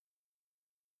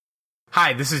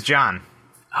Hi, this is John.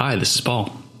 Hi, this is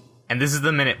Paul. And this is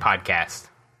the Minute Podcast.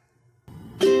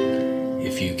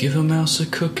 If you give a mouse a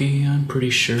cookie, I'm pretty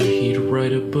sure he'd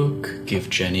write a book. Give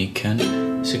Jenny Kent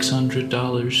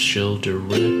 $600, she'll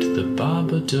direct the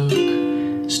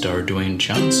Babadook. Star Dwayne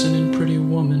Johnson in Pretty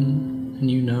Woman, and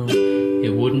you know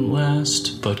it wouldn't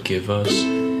last, but give us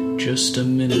just a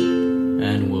minute,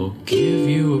 and we'll give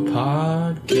you a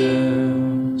podcast.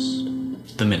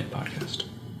 The Minute Podcast.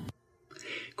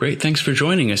 Great, thanks for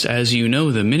joining us. As you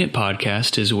know, the Minute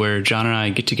Podcast is where John and I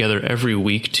get together every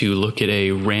week to look at a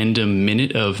random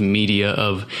minute of media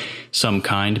of some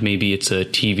kind. Maybe it's a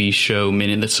TV show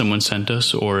minute that someone sent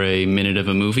us or a minute of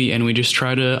a movie, and we just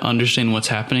try to understand what's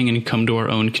happening and come to our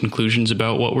own conclusions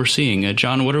about what we're seeing.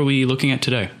 John, what are we looking at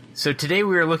today? So today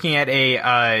we are looking at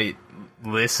a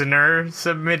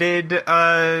listener-submitted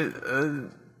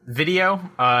video,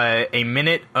 a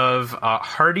minute of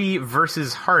Hardee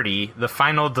versus Hardee, the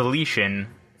final deletion,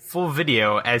 full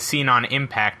video as seen on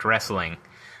Impact Wrestling.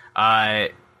 So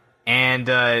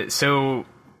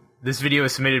this video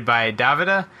is submitted by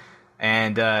Davida,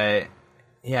 and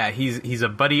he's a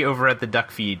buddy over at the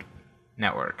Duckfeed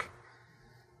Network.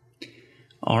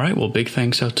 All right, well, big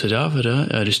thanks out to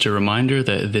Davida. Just a reminder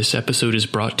that this episode is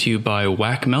brought to you by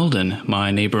Whack Meldon,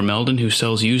 my neighbor Meldon, who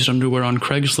sells used underwear on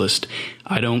Craigslist.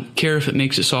 I don't care if it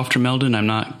makes it softer, Meldon. I'm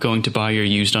not going to buy your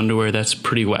used underwear. That's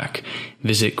pretty whack.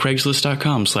 Visit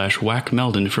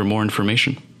Craigslist.com/whackmeldon for more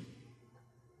information.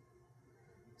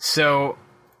 So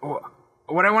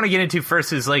what I want to get into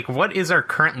first is, what is our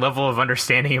current level of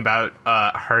understanding about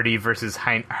Hardee versus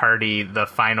Hardee, the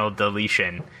final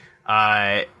deletion?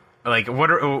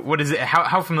 What is it?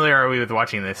 How familiar are we with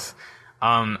watching this?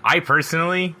 I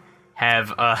personally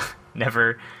have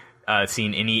never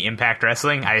seen any Impact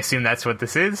Wrestling. I assume that's what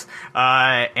this is.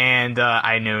 And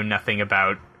I know nothing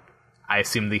about, I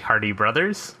assume, the Hardee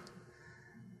brothers.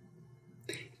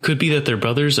 Could be that they're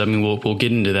brothers. I mean, we'll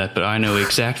get into that, but I know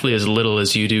exactly as little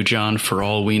as you do, John. For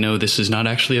all we know, this is not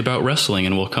actually about wrestling,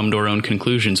 and we'll come to our own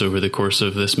conclusions over the course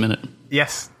of this minute.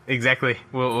 Yes, exactly.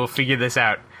 We'll figure this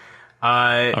out. All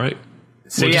right.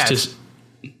 So well,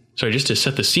 just to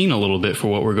set the scene a little bit for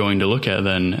what we're going to look at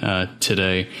then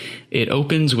today, it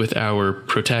opens with our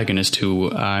protagonist,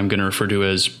 who I'm going to refer to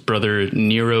as Brother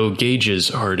Nero Gage's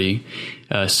Hardee,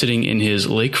 sitting in his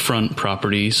lakefront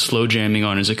property, slow jamming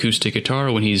on his acoustic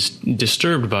guitar when he's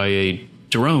disturbed by a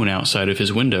drone outside of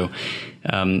his window.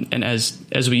 And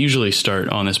as we usually start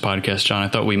on this podcast, John, I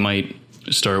thought we might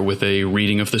start with a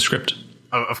reading of the script.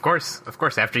 Oh, of course,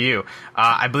 after you.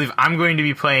 I believe I'm going to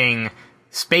be playing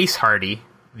Space Hardee,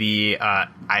 the,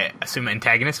 I assume,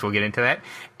 antagonist. We'll get into that.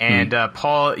 And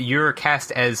Paul, you're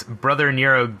cast as Brother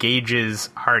Nero Gage's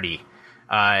Hardee.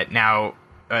 Now,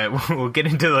 we'll get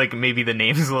into, maybe the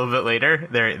names a little bit later.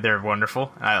 They're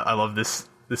wonderful. I love this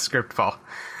script, Paul.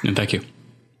 And thank you.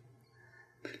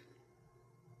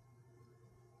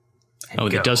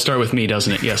 And it does start with me,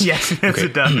 doesn't it? Yes. Yes,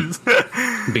 it does.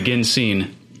 Begin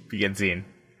scene.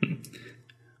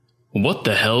 What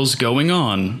the hell's going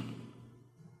on?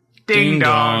 Ding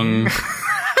dong.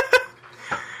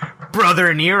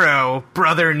 Brother Nero.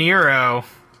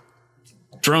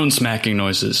 Drone smacking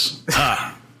noises.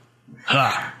 Ha.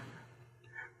 Ha.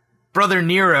 Brother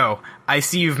Nero, I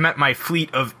see you've met my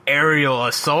fleet of aerial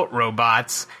assault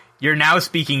robots. You're now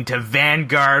speaking to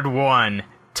Vanguard 1.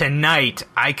 Tonight,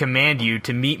 I command you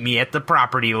to meet me at the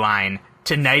property line.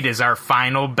 Tonight is our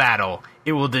final battle.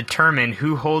 It will determine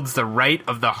who holds the right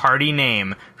of the Hardee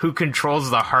name, who controls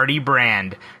the Hardee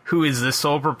brand, who is the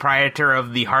sole proprietor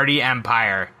of the Hardee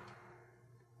Empire.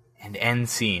 And end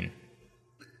scene.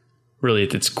 Really,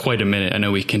 it's quite a minute. I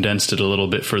know we condensed it a little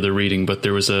bit for the reading, but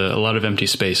there was a lot of empty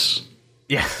space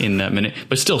in that minute.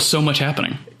 But still, so much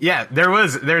happening. Yeah,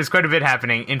 there's quite a bit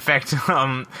happening. In fact,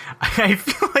 I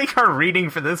feel like our reading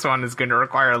for this one is going to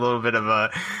require a little bit of a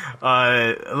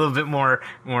little bit more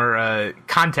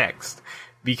context,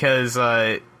 because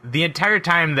the entire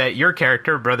time that your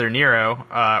character, Brother Nero,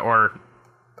 or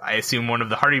I assume one of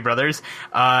the Hardee brothers,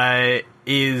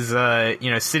 is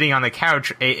sitting on the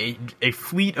couch, a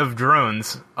fleet of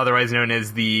drones, otherwise known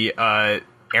as the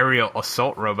aerial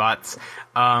assault robots,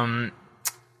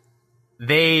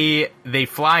 they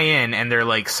fly in and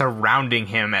they're surrounding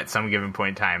him at some given point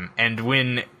in time. And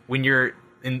when you're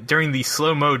during the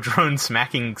slow-mo drone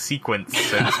smacking sequence,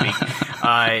 so to speak,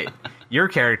 your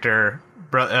character,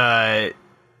 the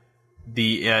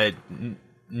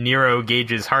Nero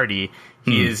Gage's Hardee,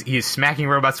 he is smacking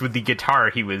robots with the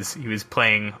guitar he was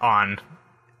playing on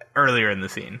earlier in the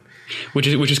scene. Which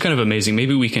is kind of amazing.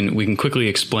 Maybe we can quickly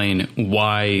explain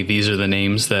why these are the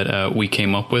names that we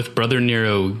came up with. Brother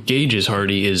Nero Gage's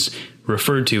Hardee is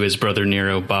referred to as Brother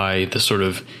Nero by the sort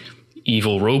of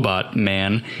evil robot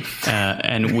man.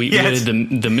 And we Yes.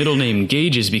 added the middle name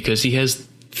Gauges because he has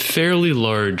fairly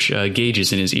large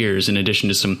gauges in his ears, in addition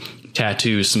to some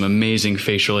tattoos, some amazing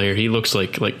facial hair. He looks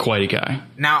like quite a guy.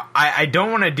 Now, I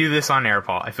don't want to do this on air,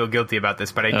 Paul. I feel guilty about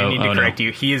this, but I do need to correct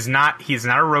you. He's not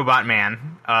a robot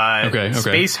man. Okay.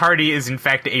 Space Hardee is in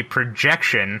fact a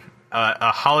projection,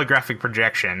 a holographic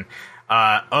projection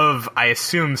of, I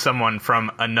assume, someone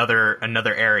from another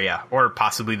area, or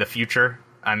possibly the future.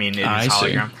 I mean, it is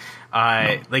hologram.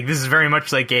 Like, this is very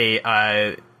much like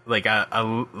a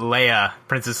Leia,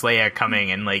 Princess Leia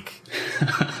coming and like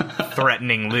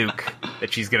threatening Luke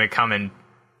that she's gonna come and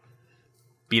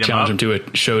beat him up. Challenge him to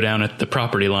a showdown at the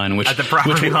property line, which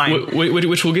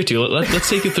we'll get to. Let's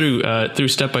take it through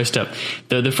step by step.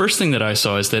 The first thing that I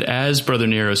saw is that as Brother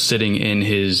Nero's sitting in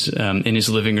his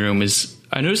living room,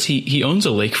 I noticed he owns a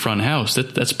lakefront house.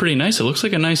 That's pretty nice. It looks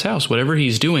like a nice house. Whatever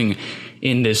he's doing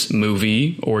in this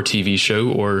movie or TV show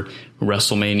or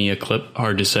WrestleMania clip,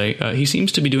 hard to say, he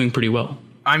seems to be doing pretty well.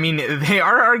 I mean, they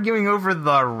are arguing over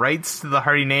the rights to the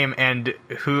Hardee name and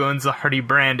who owns the Hardee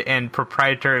brand and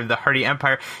proprietor of the Hardee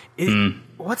Empire.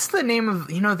 What's the name of,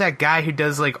 that guy who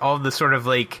does like all the sort of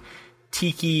like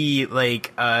tiki,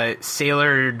 like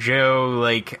Sailor Joe,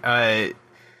 like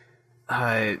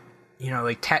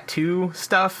like tattoo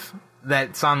stuff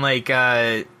that's on like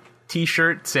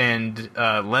t-shirts and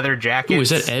leather jackets? Ooh, is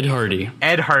that Ed Hardee?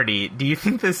 Ed Hardee. Do you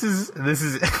think this is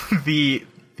the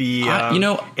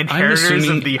inheritors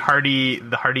of the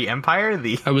Hardee Empire?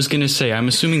 I was going to say, I'm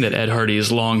assuming that Ed Hardee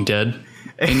is long dead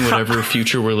in whatever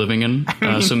future we're living in.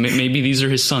 So maybe these are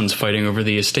his sons fighting over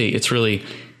the estate.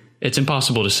 It's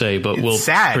impossible to say, but we'll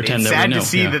pretend that we know. It's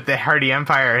sad to see that the Hardee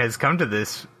Empire has come to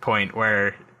this point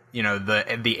where,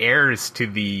 the heirs to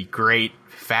the great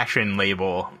fashion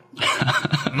label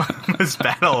must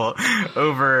battle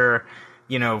over,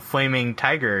 flaming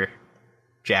tiger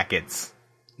jackets.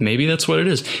 Maybe that's what it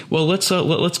is. Well, let's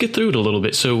get through it a little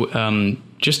bit. So,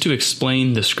 just to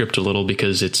explain the script a little,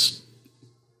 because it's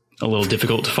a little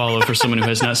difficult to follow for someone who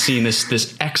has not seen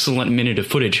this excellent minute of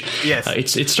footage. Yes,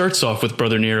 it starts off with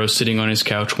Brother Nero sitting on his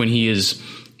couch when he is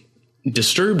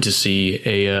disturbed to see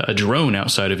a drone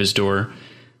outside of his door,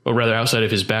 or rather outside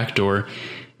of his back door.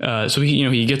 So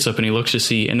he gets up and he looks to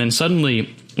see, and then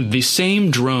suddenly the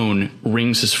same drone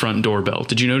rings his front doorbell.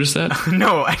 Did you notice that?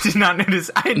 No, I did not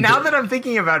notice. Now that I'm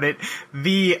thinking about it,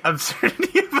 the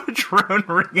absurdity of a drone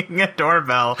ringing a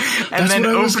doorbell and then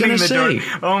opening the door.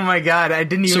 Oh my God, I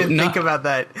didn't even think about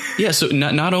that. Yeah, so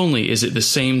not only is it the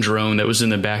same drone that was in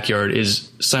the backyard is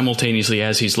simultaneously,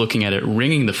 as he's looking at it,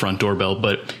 ringing the front doorbell,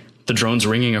 but the drone's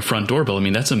ringing a front doorbell. I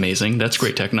mean, that's amazing. That's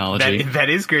great technology.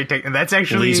 That is great technology. That's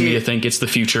actually leads me to think it's the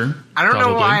future. I don't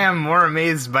know why I'm more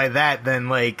amazed by that than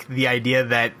like the idea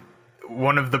that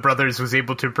one of the brothers was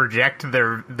able to project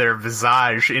their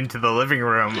visage into the living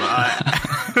room.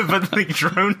 But the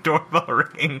drone doorbell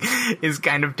ringing is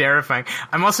kind of terrifying.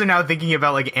 I'm also now thinking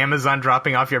about like Amazon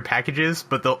dropping off your packages,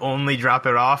 but they'll only drop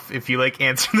it off if you like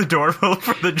answer the doorbell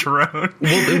for the drone.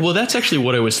 Well, that's actually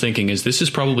what I was thinking. Is this is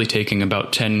probably taking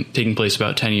place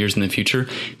about 10 years in the future,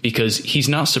 because he's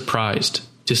not surprised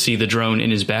to see the drone in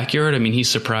his backyard. I mean, he's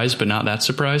surprised, but not that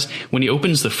surprised. When he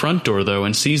opens the front door though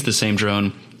and sees the same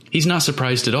drone, he's not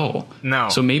surprised at all. No.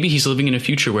 So maybe he's living in a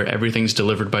future where everything's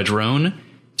delivered by drone.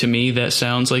 To me, that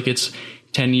sounds like it's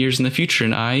 10 years in the future.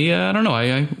 And I don't know.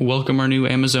 I welcome our new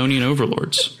Amazonian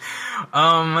overlords.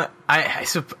 That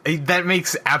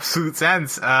makes absolute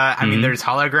sense. I mean, there's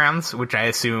holograms, which I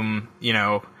assume,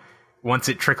 once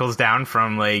it trickles down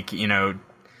from like,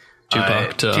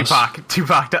 Tupac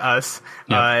to us,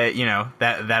 yep.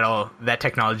 That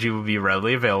technology will be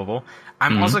readily available.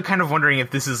 I'm also kind of wondering if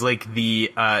this is like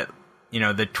the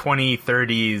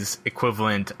 2030s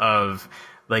equivalent of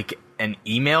like an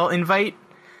email invite.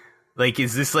 Like,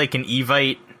 is this like an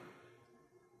Evite,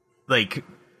 like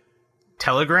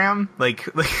telegram, like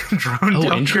drone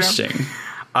telegram? Interesting.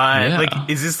 Yeah. Like,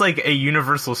 is this like a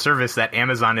universal service that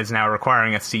Amazon is now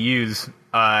requiring us to use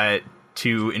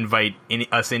to invite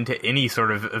us into any sort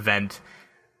of event?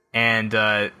 And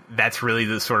that's really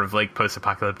the sort of like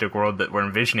post-apocalyptic world that we're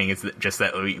envisioning, is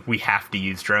that we have to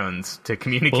use drones to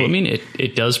communicate. Well, I mean,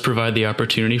 it does provide the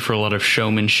opportunity for a lot of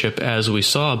showmanship, as we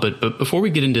saw. But before we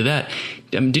get into that,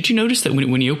 did you notice that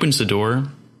when he opens the door,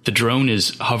 the drone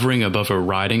is hovering above a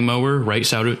riding mower right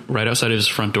outside of his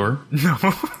front door? No.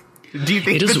 Do you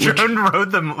think the drone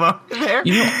rode them over there?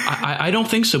 I don't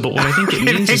think so. But what I think it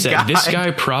means is that this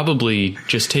guy probably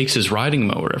just takes his riding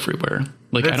mower everywhere.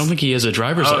 Like, I don't think he has a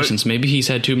driver's license. Maybe he's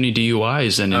had too many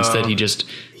DUIs, and instead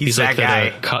he's like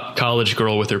that college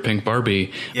girl with her pink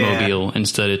Barbie mobile.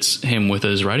 Instead, it's him with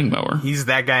his riding mower. He's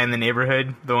that guy in the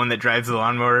neighborhood, the one that drives the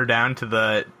lawnmower down to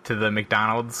the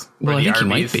McDonald's. Well, I think he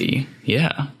might be.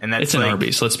 Yeah, and that's it's an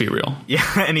Arby's. Let's be real. Yeah,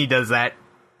 and he does that,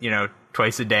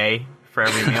 twice a day for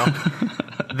every meal.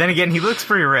 Then again, he looks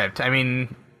pretty ripped. I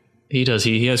mean, he does.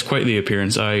 He has quite the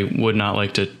appearance. I would not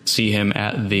like to see him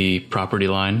at the property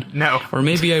line. No. Or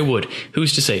maybe I would.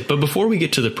 Who's to say? But before we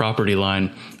get to the property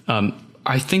line,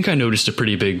 I think I noticed a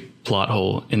pretty big plot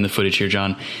hole in the footage here,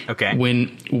 John. Okay.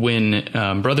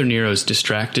 When Brother Nero's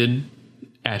distracted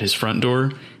at his front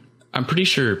door, I'm pretty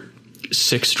sure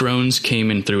 6 drones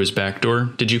came in through his back door.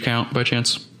 Did you count by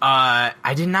chance?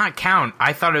 I did not count.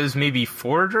 I thought it was maybe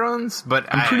 4 drones,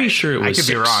 but I'm pretty sure it was 6.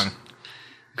 I could be wrong.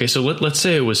 Okay, so let's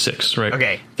say it was 6, right?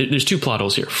 Okay. There's 2 plot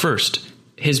holes here. First,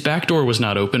 his back door was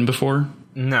not open before.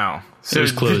 No. So it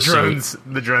was closed.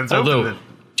 The drones although, opened it.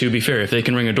 To be fair, if they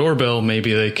can ring a doorbell,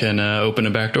 maybe they can open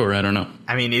a back door. I don't know.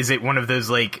 I mean, is it one of those,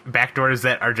 like, back doors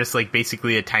that are just, like,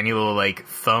 basically a tiny little, like,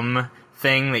 thumb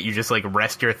thing that you just, like,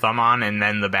 rest your thumb on and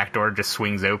then the back door just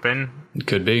swings open? It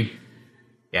could be.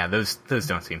 Yeah, those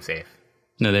don't seem safe.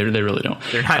 No, they really don't.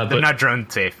 They're not drone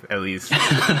safe, at least.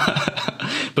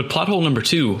 But plot hole number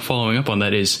 2, following up on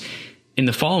that, is in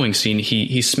the following scene,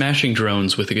 he's smashing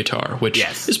drones with a guitar, which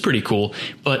is pretty cool.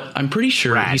 But I'm pretty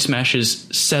sure he smashes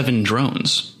 7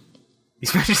 drones. He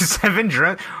smashes 7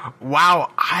 drones?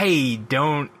 Wow, I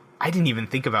didn't even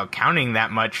think about counting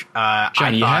that much.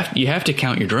 John, you have to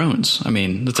count your drones. I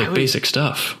mean, that's like basic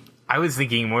stuff. I was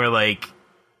thinking more like,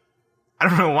 I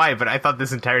don't know why, but I thought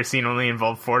this entire scene only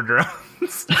involved 4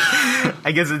 drones.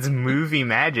 I guess it's movie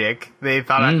magic. They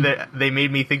thought they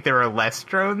made me think there were less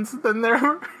drones than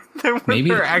there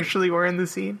actually were in the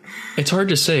scene. It's hard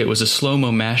to say. It was a slow-mo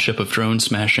mashup of drone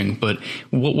smashing, but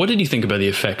what did you think about the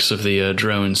effects of the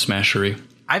drone smashery?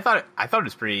 I thought it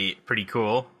was pretty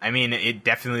cool. I mean, it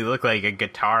definitely looked like a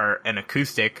guitar, an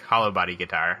acoustic hollow body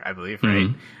guitar, I believe, right?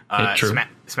 True.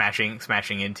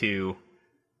 Smashing into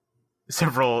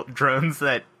several drones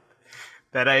that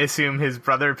I assume his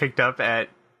brother picked up at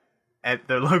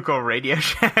the local Radio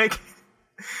Shack.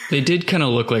 They did kind of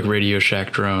look like Radio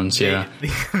Shack drones, yeah.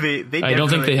 They I don't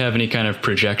think they have any kind of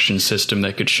projection system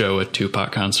that could show a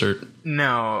Tupac concert.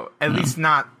 No, at least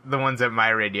not the ones at my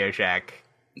Radio Shack.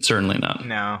 Certainly not.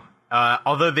 No.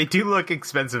 Although they do look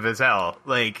expensive as hell.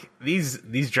 Like,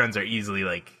 these drones are easily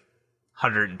like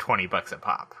 $120 a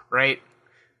pop, right?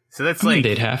 So that's like...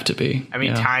 they'd have to be. I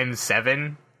mean, times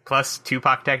 7 plus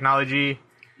Tupac technology.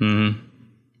 Mm-hmm.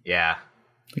 Yeah.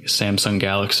 Like a Samsung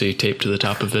Galaxy taped to the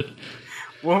top of it.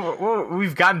 Well,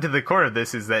 we've gotten to the core of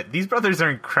this is that these brothers are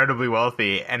incredibly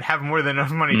wealthy and have more than enough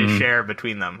money to share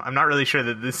between them. I'm not really sure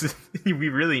that this is... we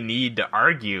really need to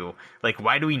argue. Like,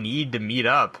 why do we need to meet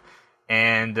up?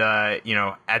 And,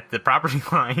 at the property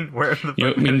line where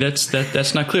the...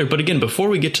 that's not clear. But again, before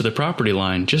we get to the property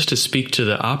line, just to speak to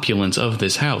the opulence of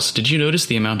this house, did you notice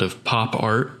the amount of pop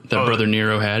art that Brother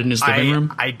Nero had in his living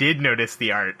room? I did notice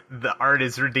the art. The art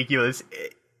is ridiculous.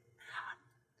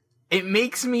 It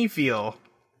makes me feel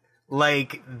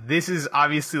like this is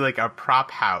obviously like a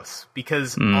prop house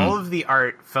because all of the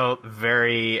art felt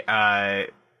very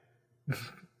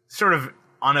sort of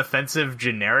unoffensive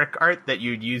generic art that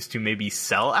you'd use to maybe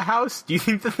sell a house. Do you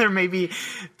think that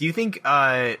do you think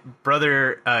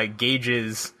Brother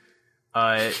Gage's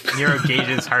Nero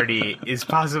Gage's Hardee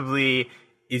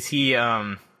is he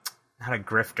not a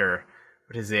grifter,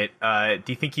 what is it,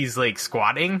 do you think he's like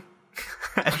squatting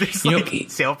at this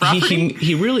sale property?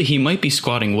 He might be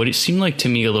squatting. What it seemed like to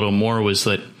me a little more was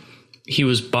that he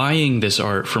was buying this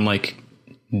art from like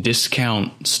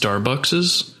discount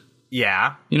Starbuckses.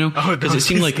 Yeah. Because it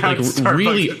seemed like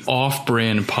really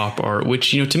off-brand pop art,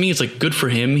 which, to me, it's like good for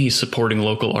him. He's supporting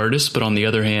local artists. But on the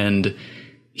other hand,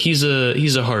 he's a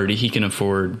Hardee. He can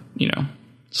afford,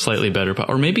 slightly better pop.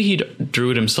 Or maybe he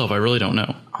drew it himself. I really don't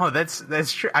know. Oh,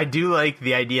 that's true. I do like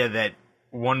the idea that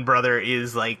one brother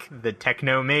is like the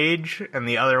techno mage and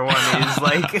the other one is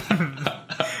like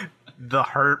the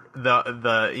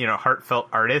heartfelt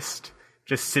artist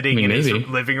just sitting in his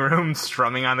living room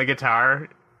strumming on the guitar,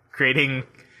 creating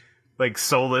like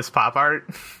soulless pop art.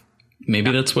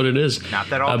 Maybe that's what it is. Not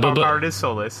that all pop art is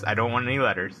soulless. I don't want any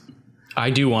letters. I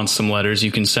do want some letters.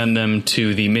 You can send them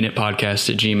to the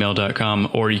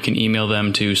minutepodcast@gmail.com or you can email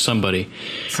them to somebody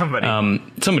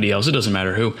else. It doesn't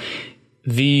matter who.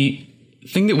 The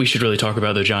thing that we should really talk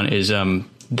about though, John, is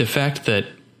the fact that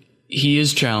he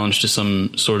is challenged to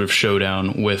some sort of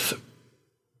showdown with,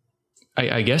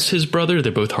 I guess, his brother.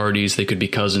 They're both Hardees. They could be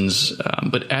cousins,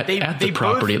 but at the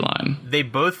property line. They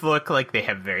both look like they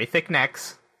have very thick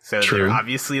necks, so True. They're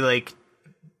obviously like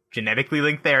genetically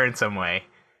linked there in some way.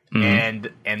 And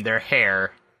their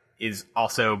hair is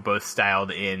also both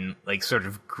styled in like sort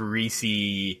of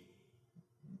greasy,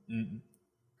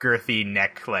 girthy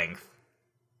neck length.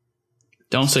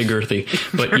 Don't say girthy,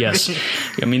 but yes.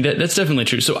 I mean, that's definitely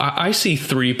true. So I see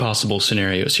three possible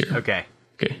scenarios here. Okay.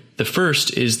 The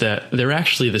first is that they're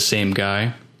actually the same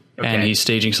guy, and he's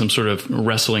staging some sort of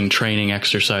wrestling training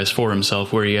exercise for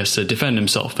himself where he has to defend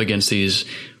himself against these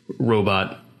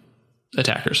robot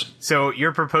attackers. So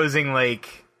you're proposing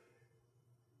like...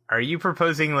 Are you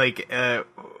proposing like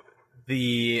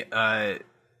the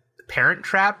Parent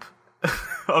Trap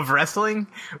of wrestling,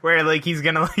 where like he's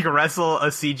gonna like wrestle a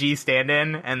CG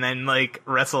stand-in and then like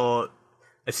wrestle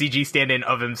a CG stand-in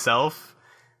of himself?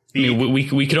 I mean,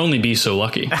 we could only be so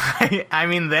lucky. I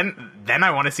mean, then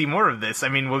I want to see more of this. I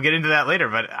mean, we'll get into that later,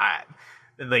 but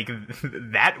like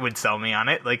that would sell me on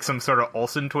it, like some sort of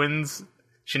Olsen twins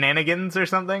shenanigans or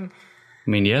something. I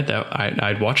mean, yeah,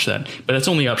 I'd watch that, but that's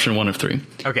only option one of three.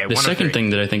 Okay. The second thing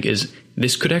that I think is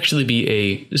this could actually be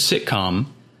a sitcom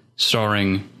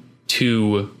starring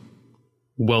two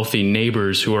wealthy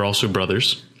neighbors who are also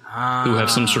brothers who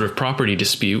have some sort of property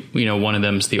dispute. You know, one of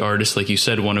them's the artist, like you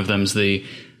said. One of them's the,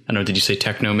 I don't know, did you say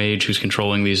techno mage who's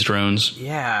controlling these drones?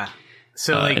 Yeah.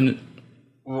 So like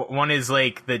one is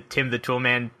like the Tim the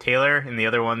Toolman Taylor, and the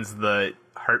other one's the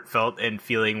heartfelt and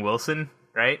feeling Wilson,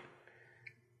 right?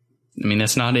 I mean,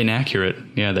 that's not inaccurate.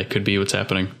 Yeah, that could be what's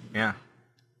happening. Yeah.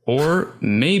 Or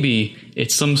maybe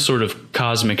it's some sort of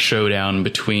cosmic showdown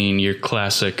between your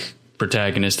classic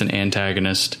protagonist and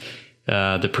antagonist.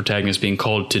 The protagonist being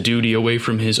called to duty away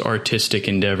from his artistic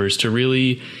endeavors to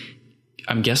really,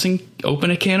 I'm guessing, open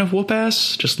a can of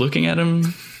whoop-ass, just looking at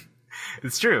him.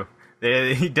 It's true.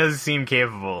 He does seem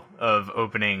capable of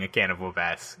opening a can of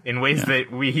whoop-ass in ways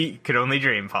that we could only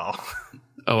dream, Paul.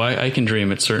 Oh, I can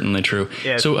dream. It's certainly true.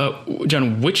 Yeah. So,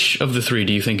 John, which of the three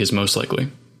do you think is most likely?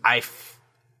 I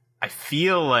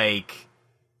feel like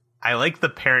I like the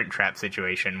Parent Trap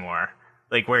situation more.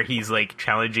 Like, where he's, like,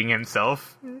 challenging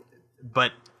himself,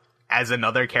 but as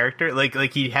another character.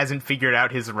 Like he hasn't figured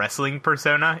out his wrestling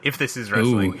persona, if this is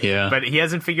wrestling. Ooh, yeah. But he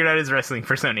hasn't figured out his wrestling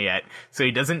persona yet. So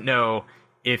he doesn't know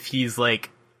if he's,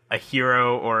 like, a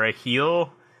hero or a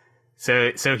heel.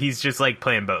 So he's just, like,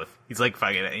 playing both. He's like,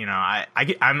 fuck it, you know,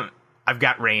 I've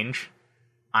got range.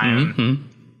 I'm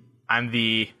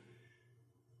the,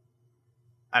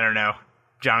 I don't know,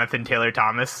 Jonathan Taylor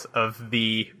Thomas of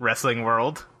the wrestling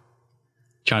world.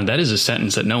 John, that is a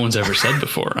sentence that no one's ever said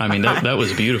before. I mean, that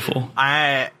was beautiful.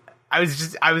 I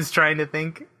was trying to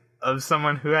think of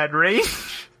someone who had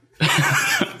range.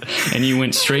 And you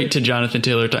went straight to Jonathan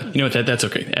Taylor. You know what? That's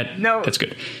okay. No, that's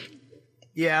good.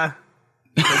 Yeah.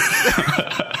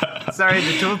 Sorry,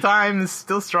 the Tool time is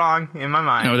still strong in my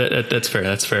mind. No, that's fair.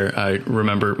 That's fair. I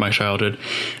remember my childhood.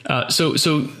 So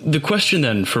the question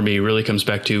then for me really comes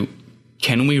back to,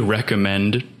 can we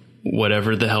recommend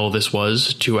whatever the hell this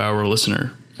was to our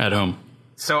listener at home?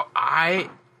 So I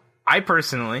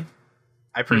personally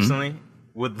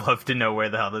would love to know where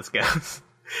the hell this goes.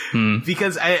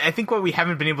 Because I think what we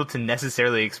haven't been able to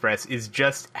necessarily express is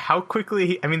just how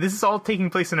quickly, I mean, this is all taking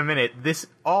place in a minute. This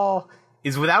all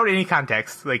is without any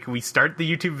context. Like, we start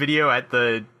the YouTube video at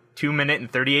the 2-minute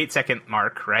and 38-second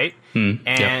mark, right?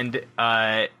 And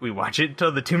we watch it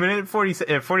till the 2-minute and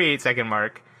 48-second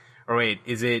mark. Or wait,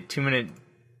 is it 2-minute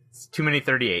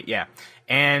 38? Yeah.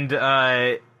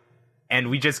 And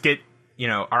we just get, you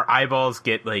know, our eyeballs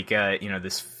get like, you know,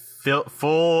 this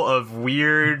full of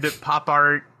weird pop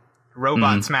art,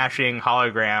 robot smashing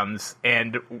holograms,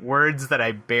 and words that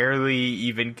I barely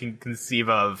even can conceive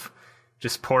of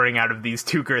just pouring out of these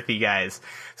two girthy guys.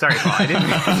 Sorry, Paul, I didn't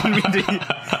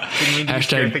mean to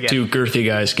Hashtag two girthy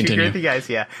guys, continue. Two girthy guys,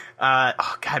 yeah.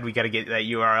 Oh God, we gotta get that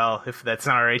URL if that's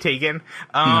not already taken.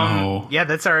 No. Yeah,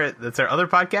 that's our other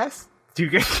podcast, Two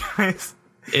Girthy Guys.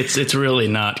 It's really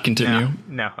not. Continue.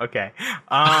 No, okay.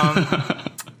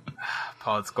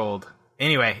 Paul, it's gold.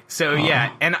 Anyway, so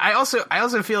yeah, and I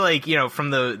also feel like, you know, from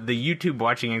the YouTube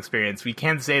watching experience, we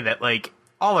can say that, like,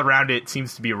 all around it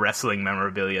seems to be wrestling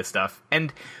memorabilia stuff.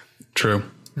 And true,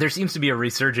 there seems to be a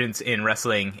resurgence in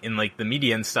wrestling in, like, the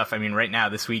media and stuff. I mean, right now,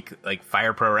 this week, like,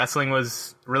 Fire Pro Wrestling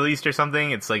was released or something.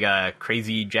 It's like a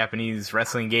crazy Japanese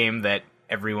wrestling game that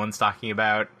everyone's talking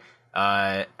about.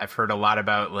 I've heard a lot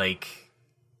about, like,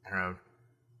 I don't know,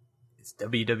 is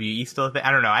WWE still a thing? I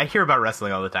don't know. I hear about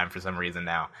wrestling all the time for some reason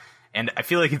now. And I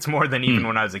feel like it's more than even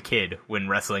when I was a kid, when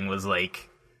wrestling was, like,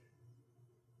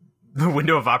 the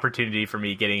window of opportunity for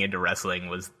me getting into wrestling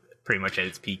was pretty much at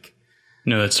its peak.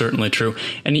 No, that's certainly true.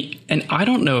 And I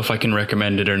don't know if I can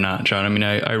recommend it or not, John. I mean,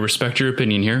 I respect your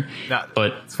opinion here, No,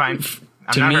 but it's fine.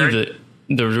 To me,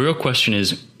 the real question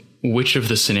is, which of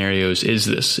the scenarios is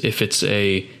this? If it's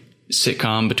a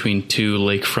sitcom between two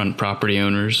lakefront property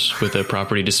owners with a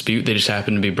property dispute, they just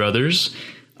happen to be brothers,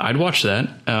 I'd watch that.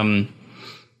 I mean,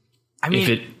 if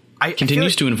it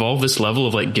continues to involve this level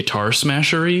of like guitar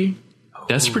smashery,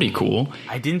 that's pretty cool.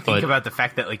 I didn't think about the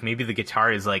fact that like maybe the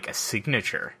guitar is like a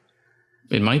signature.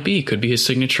 It might be. Could be his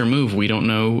signature move. We don't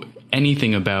know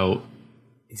anything about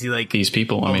Is he like these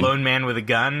people. A lone man with a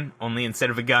gun, only instead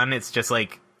of a gun, it's just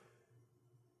like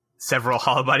several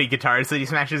hollow body guitars that he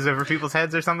smashes over people's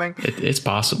heads or something? It's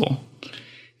possible.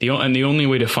 The only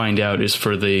way to find out is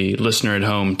for the listener at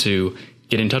home to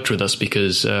get in touch with us,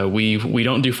 because we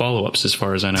don't do follow-ups as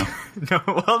far as I know. No,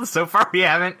 well, so far we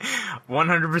haven't.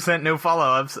 100% no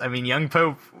follow-ups. I mean, Young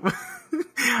Pope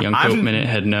Minute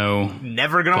had no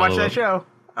never gonna watch that show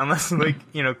unless like,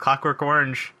 Clockwork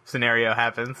Orange scenario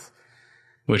happens,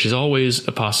 which is always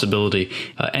a possibility.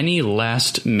 Any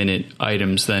last minute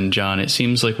items then, John? It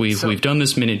seems like we've done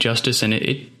this minute justice, and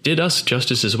it did us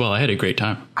justice as well. I had a great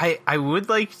time. I would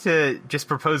like to just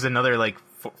propose another like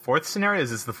fourth scenario. Is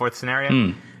this the fourth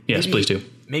scenario? Yes, please do.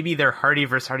 Maybe they're Hardee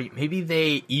versus Hardee. Maybe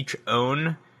they each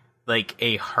own like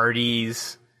a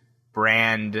Hardee's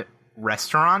brand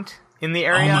restaurant in the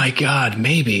area. Oh my God,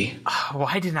 maybe.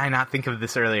 Why did I not think of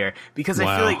this earlier? Because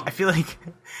I feel like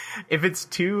if it's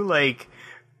two like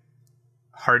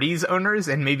Hardee's owners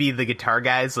and maybe the guitar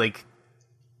guy's like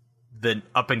the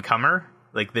up and comer,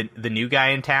 like the new guy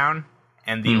in town,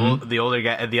 and the older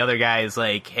guy, the other guy is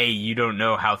like, hey, you don't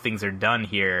know how things are done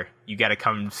here. You got to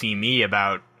come see me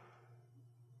about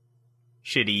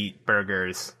shitty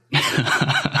burgers.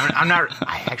 I'm not.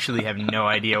 I actually have no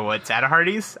idea what's at a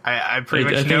Hardee's. I pretty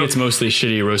much know. I think it's mostly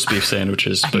shitty roast beef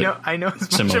sandwiches. But I know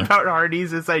as similar. much about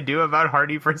Hardee's as I do about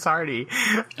Hardee versus Hardee.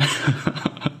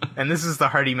 And this is the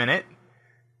Hardee Minute,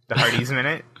 the Hardee's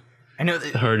Minute. I know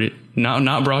that Hardee,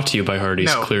 not brought to you by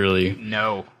Hardee's. No, clearly,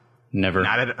 no, never.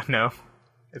 No.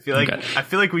 I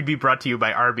feel like we'd be brought to you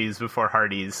by Arby's before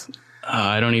Hardee's.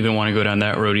 I don't even want to go down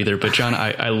that road either. But John,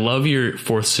 I love your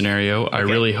fourth scenario. Okay. I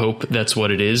really hope that's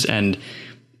what it is, and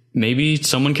maybe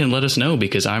someone can let us know,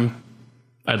 because I'd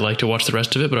like to watch the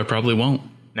rest of it, but I probably won't.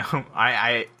 No,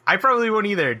 I probably won't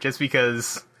either, just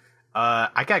because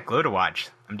I got Glow to watch.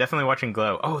 I'm definitely watching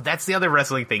Glow. Oh, that's the other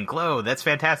wrestling thing, Glow. That's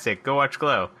fantastic. Go watch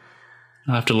Glow.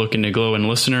 I'll have to look into Glow, and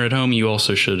listener at home, you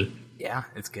also should. Yeah,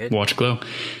 it's good. Watch Glow.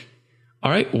 All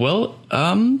right. Well,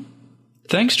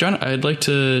 thanks, John. I'd like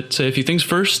to say a few things.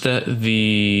 First, that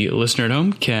the listener at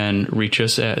home can reach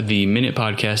us at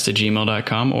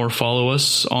theminutepodcast@gmail.com or follow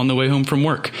us on the way home from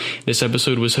work. This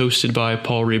episode was hosted by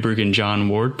Paul Reberg and John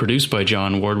Ward, produced by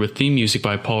John Ward, with theme music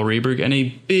by Paul Reberg, and a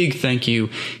big thank you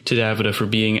to Davida for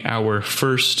being our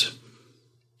first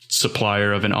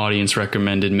supplier of an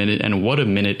audience-recommended minute, and what a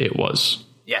minute it was.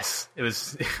 Yes, it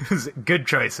was a good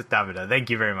choice, Davida. Thank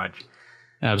you very much.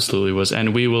 Absolutely was.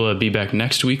 And we will be back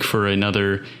next week for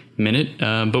another minute,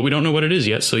 but we don't know what it is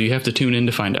yet, so you have to tune in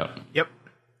to find out. Yep.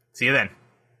 See you then.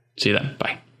 See you then.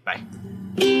 Bye. Bye.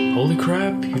 Holy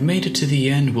crap, you made it to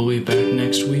the end. We'll be back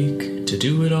next week to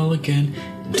do it all again.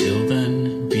 Until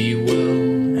then, be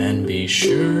well and be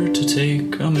sure to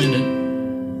take a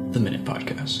minute. The Minute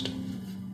Podcast.